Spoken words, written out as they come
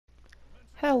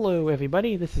Hello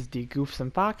everybody, this is the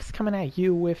Goofsome Fox coming at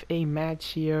you with a match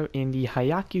here in the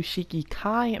Shiki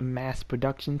Kai mass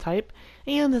production type,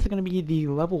 and this is going to be the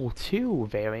level 2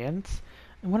 variant.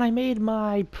 When I made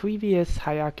my previous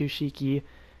Shiki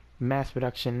mass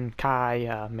production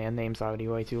Kai, man, name's already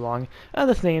way too long.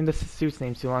 This suit's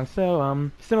name's too long,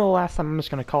 so similar to last time, I'm just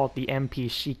going to call it the MP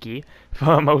Shiki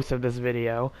for most of this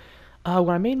video. When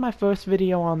I made my first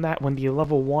video on that, when the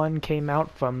level 1 came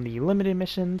out from the limited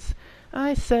missions,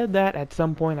 I said that at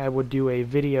some point I would do a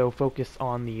video focused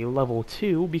on the level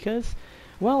 2 because,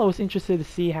 well, I was interested to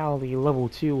see how the level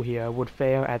 2 here would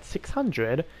fare at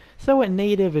 600. So at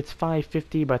native it's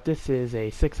 550, but this is a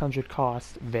 600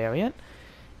 cost variant.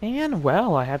 And,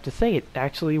 well, I have to say it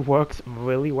actually works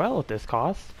really well at this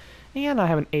cost. And I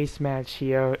have an ace match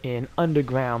here in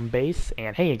underground base,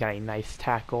 and hey, I got a nice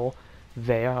tackle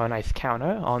there, or a nice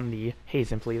counter on the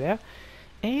Hazen Flea there.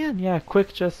 And yeah,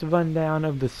 quick just rundown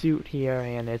of the suit here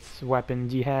and its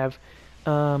weapons. You have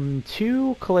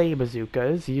two clay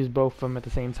bazookas, use both of them at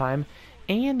the same time,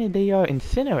 and they are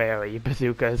incendiary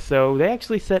bazookas, so they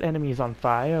actually set enemies on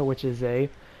fire, which is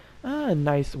a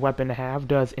nice weapon to have.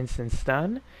 Does instant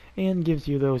stun and gives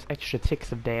you those extra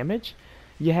ticks of damage.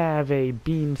 You have a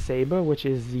beam saber, which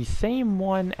is the same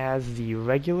one as the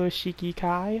regular Shiki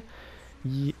Kai.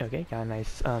 Okay, got a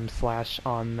nice slash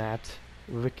on that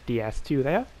Rick DS2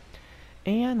 there.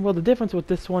 And, well, the difference with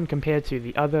this one compared to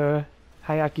the other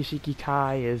Shiki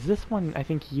Kai is this one, I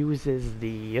think, uses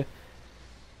the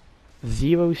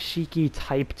Zero Shiki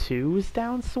Type 2's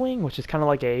downswing, which is kind of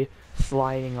like a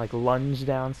sliding, like, lunge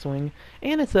downswing.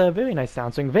 And it's a very nice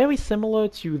downswing, very similar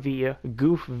to the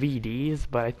Goof VDs,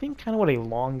 but I think kind of with a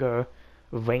longer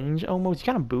range almost. You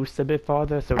kind of boost a bit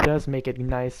farther, so it does make it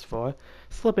nice for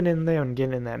slipping in there and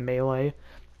getting in that melee.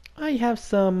 I have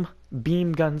some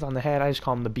beam guns on the head. I just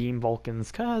call them the beam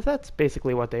Vulcans, cause that's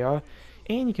basically what they are.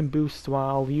 And you can boost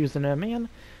while using them, and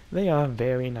they are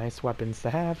very nice weapons to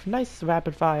have. Nice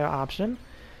rapid fire option.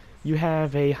 You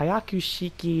have a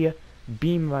Shiki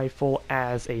beam rifle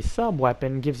as a sub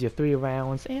weapon, gives you 3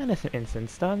 rounds, and it's an instant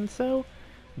stun, so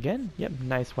again, yep,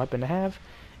 nice weapon to have.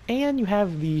 And you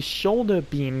have the shoulder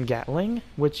beam Gatling,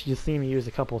 which you see me use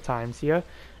a couple times here.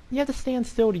 You have to stand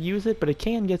still to use it, but it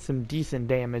can get some decent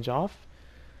damage off.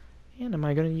 And am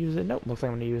I going to use it? Nope, looks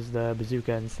like I'm going to use the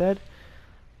bazooka instead.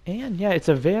 And yeah, it's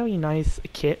a very nice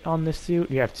kit on this suit.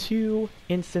 You have 2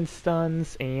 instant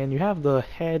stuns, and you have the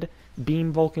head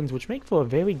beam Vulcans, which make for a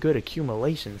very good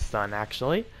accumulation stun,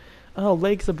 actually.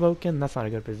 Legs are broken, that's not a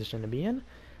good position to be in.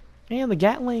 And the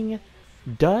Gatling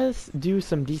does do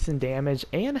some decent damage,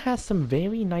 and has some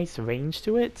very nice range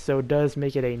to it, so it does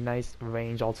make it a nice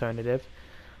range alternative.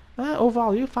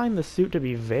 Overall, you find the suit to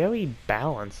be very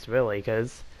balanced, really,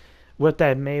 because with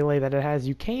that melee that it has,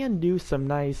 you can do some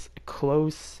nice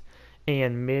close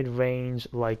and mid-range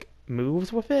like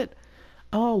moves with it.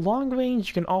 Long range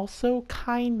you can also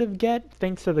kind of get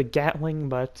thanks to the Gatling,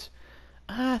 but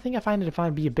I think I find it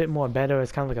to be a bit more better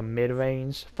as kind of like a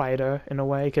mid-range fighter in a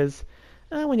way, because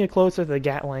when you're closer to the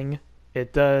Gatling,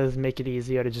 it does make it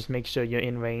easier to just make sure you're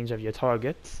in range of your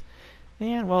targets.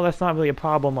 And, well, that's not really a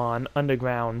problem on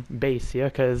underground base here,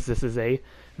 because this is a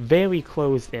very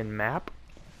closed-in map.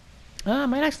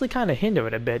 Might actually kind of hinder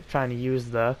it a bit trying to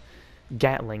use the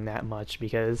Gatling that much,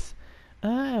 because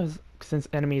since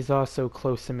enemies are so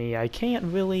close to me, I can't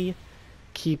really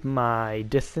keep my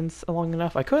distance long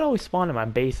enough. I could always spawn in my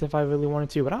base if I really wanted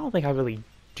to, but I don't think I really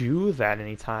do that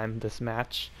anytime this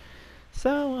match.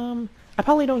 So, I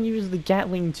probably don't use the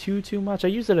Gatling too much. I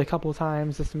used it a couple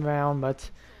times this round,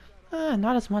 but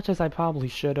not as much as I probably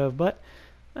should have, but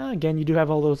again, you do have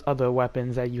all those other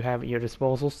weapons that you have at your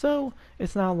disposal, so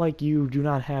it's not like you do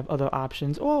not have other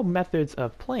options or methods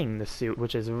of playing the suit,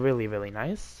 which is really, really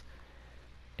nice.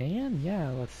 And yeah,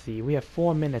 let's see, we have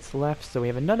 4 minutes left, so we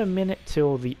have another minute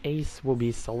till the ace will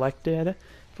be selected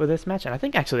for this match, and I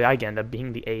think actually I end up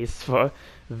being the ace for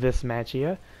this match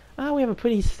here. We have a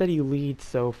pretty steady lead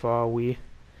so far.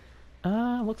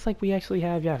 Looks like we actually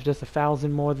have, yeah, just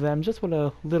 1,000 more of them, just with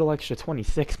a little extra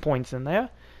 26 points in there.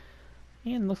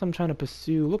 And looks like I'm trying to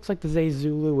pursue, looks like the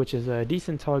Zulu, which is a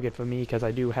decent target for me because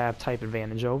I do have type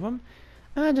advantage over him.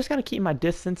 Just gotta keep my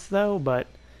distance though, but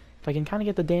if I can kind of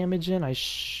get the damage in, I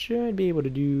should be able to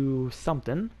do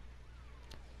something.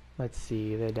 Let's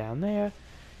see, they're down there.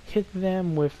 Hit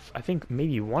them with, I think,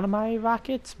 maybe one of my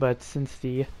rockets, but since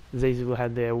the Zulu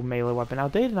had their melee weapon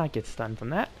out, they did not get stunned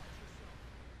from that.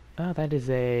 That is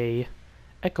a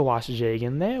Echowash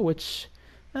Jagan there, which,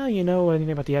 you know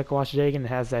anything about the Echowash Jagan, it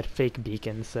has that fake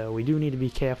beacon, so we do need to be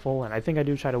careful, and I think I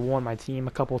do try to warn my team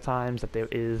a couple times that there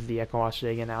is the Echowash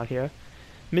Jagan out here.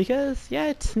 Because, yeah,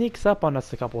 it sneaks up on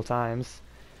us a couple times.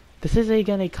 This is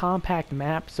again a compact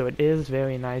map, so it is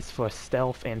very nice for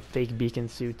stealth and fake beacon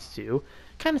suits to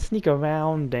kind of sneak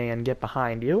around and get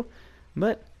behind you.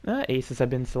 But aces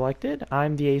have been selected.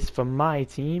 I'm the ace for my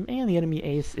team, and the enemy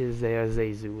ace is their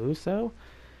Zulu, so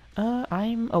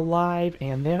I'm alive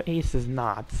and their ace is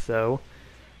not, so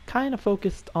kind of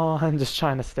focused on just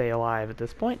trying to stay alive at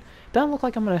this point. Doesn't look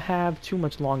like I'm going to have too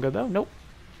much longer though, nope.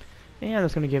 And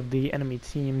that's going to give the enemy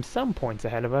team some points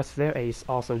ahead of us. Their ace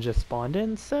also just spawned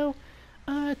in, so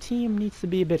team needs to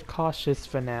be a bit cautious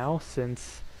for now,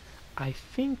 since I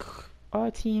think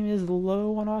our team is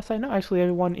low on our side. No, actually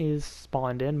everyone is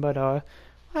spawned in, but our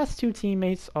last two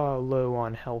teammates are low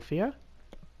on health here.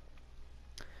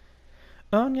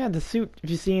 Oh yeah, the suit, if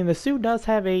you've seen, the suit does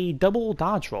have a double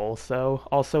dodge roll, so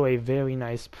also a very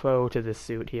nice pro to the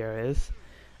suit here is.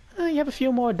 You have a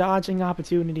few more dodging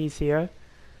opportunities here.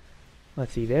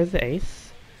 Let's see, there's the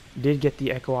ace. Did get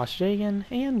the Echo Australian,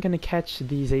 and gonna catch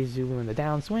the Zulu in the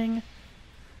downswing.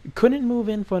 Couldn't move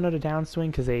in for another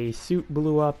downswing because a suit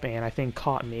blew up and I think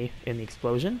caught me in the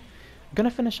explosion. Gonna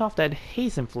finish off that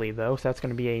Hazenflea though, so that's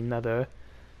gonna be another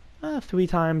 3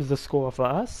 times the score for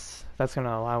us. That's gonna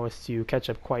allow us to catch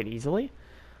up quite easily.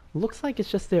 Looks like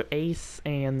it's just their ace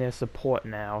and their support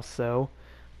now, so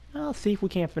I'll see if we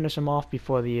can't finish them off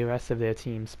before the rest of their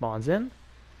team spawns in.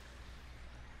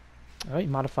 Alright,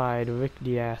 modified Rick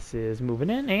Diaz is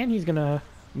moving in, and he's gonna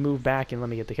move back and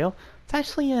let me get the kill. It's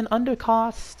actually an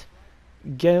undercost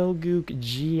Gelgook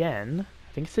GN.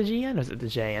 I think it's the GN, or is it the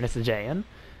JN? It's the JN.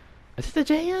 Is it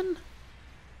the JN?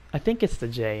 I think it's the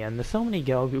JN. There's so many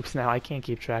Gelgooks now, I can't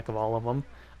keep track of all of them.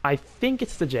 I think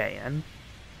it's the JN.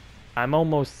 I'm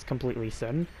almost completely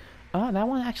certain. That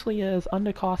one actually is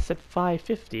undercost at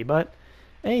 550, but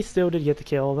he still did get the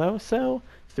kill though, so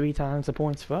 3 times the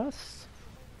points for us.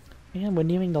 And we're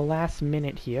nearing the last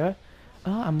minute here.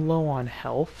 I'm low on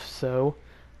health, so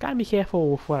gotta be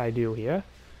careful with what I do here.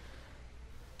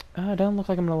 Doesn't look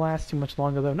like I'm gonna last too much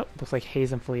longer though. Nope, looks like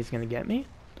Hazenflea is gonna get me.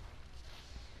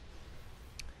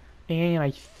 And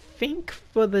I think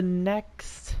for the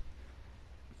next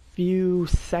few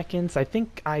seconds, I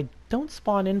think I don't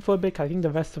spawn in for a bit, 'cause I think the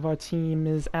rest of our team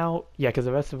is out. Yeah, because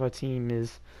the rest of our team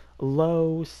is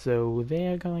low, so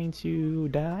they're going to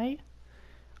die.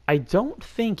 I don't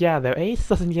think, yeah, their ace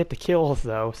doesn't get the kills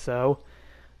though, so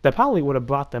that probably would have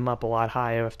brought them up a lot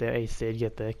higher if their ace did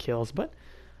get the kills, but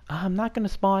I'm not going to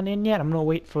spawn in yet. I'm going to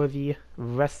wait for the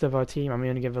rest of our team. I'm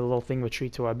going to give a little thing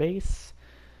retreat to our base,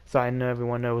 so I know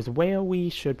everyone knows where we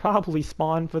should probably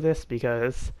spawn for this,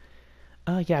 because,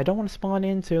 yeah, I don't want to spawn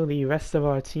in till the rest of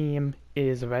our team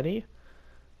is ready.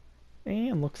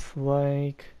 And looks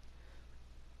like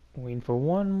waiting for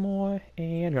one more,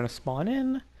 and we're going to spawn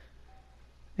in.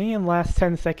 And last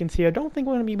 10 seconds here. Don't think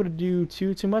we're going to be able to do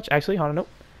too much. Actually, hold on, nope.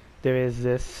 There is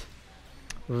this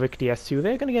Rick DS2.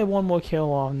 They're going to get one more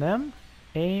kill on them.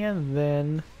 And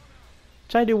then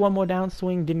try to do one more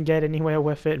downswing. Didn't get anywhere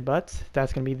with it, but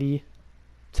that's going to be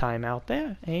the timeout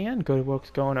there. And good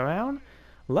work's going around.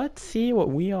 Let's see what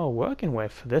we are working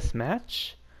with this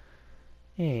match.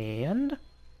 And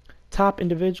top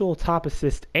individual, top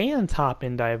assist, and top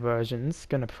in diversions.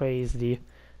 Going to praise the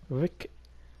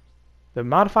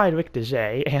modified Rick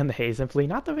DJ and the Hazenflea,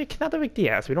 not the Rick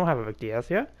Diaz. We don't have a Rick Diaz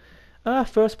here.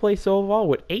 First place overall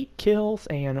with 8 kills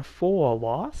and 4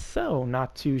 loss, so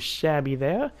not too shabby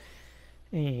there.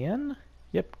 And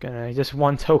yep, gonna just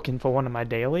 1 token for one of my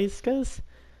dailies, cause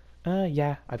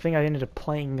yeah, I think I ended up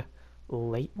playing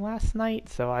late last night,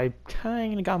 so I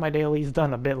kinda got my dailies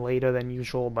done a bit later than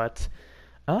usual. But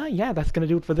yeah, that's gonna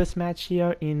do it for this match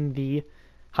here in the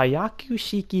Hayaku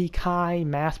Shiki Kai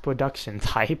mass production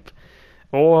type.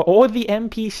 Or the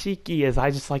MP Shiki, as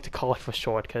I just like to call it for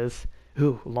short, because,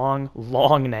 ooh,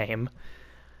 long name.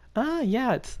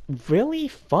 Yeah, it's really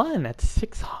fun at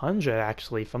 600,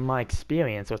 actually, from my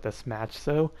experience with this match,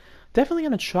 so definitely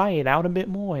going to try it out a bit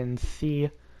more and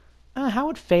see how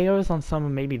it fares on some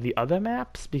of maybe the other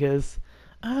maps, because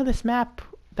this map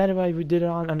that I did it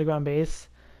on Underground Base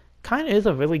kind of is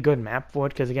a really good map for it,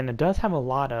 because, again, it does have a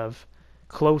lot of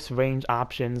close range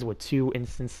options with 2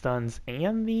 instant stuns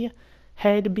and the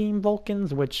head beam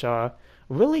Vulcans, which are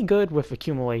really good with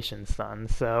accumulation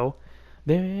stuns, so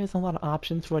there is a lot of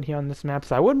options for it here on this map.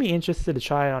 So I would be interested to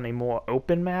try it on a more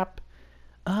open map,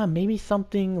 maybe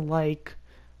something like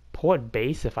Port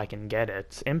Base if I can get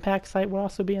it. Impact Site would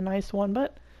also be a nice one,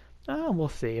 but we'll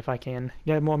see if I can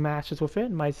get more matches with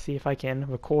it. Might see if I can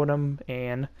record them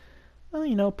and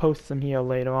you know, post them here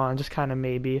later on. Just kind of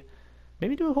maybe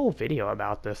do a whole video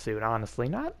about this suit, honestly.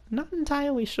 Not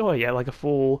entirely sure yet, like a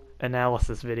full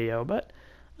analysis video, but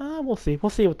we'll see.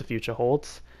 We'll see what the future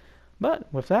holds.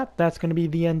 But with that, that's going to be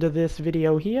the end of this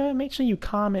video here. Make sure you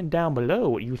comment down below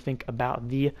what you think about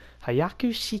the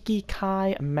Hayaku Shiki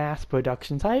Kai mass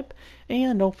production type.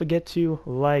 And don't forget to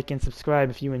like and subscribe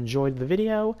if you enjoyed the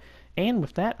video. And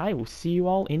with that, I will see you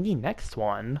all in the next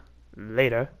one.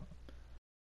 Later.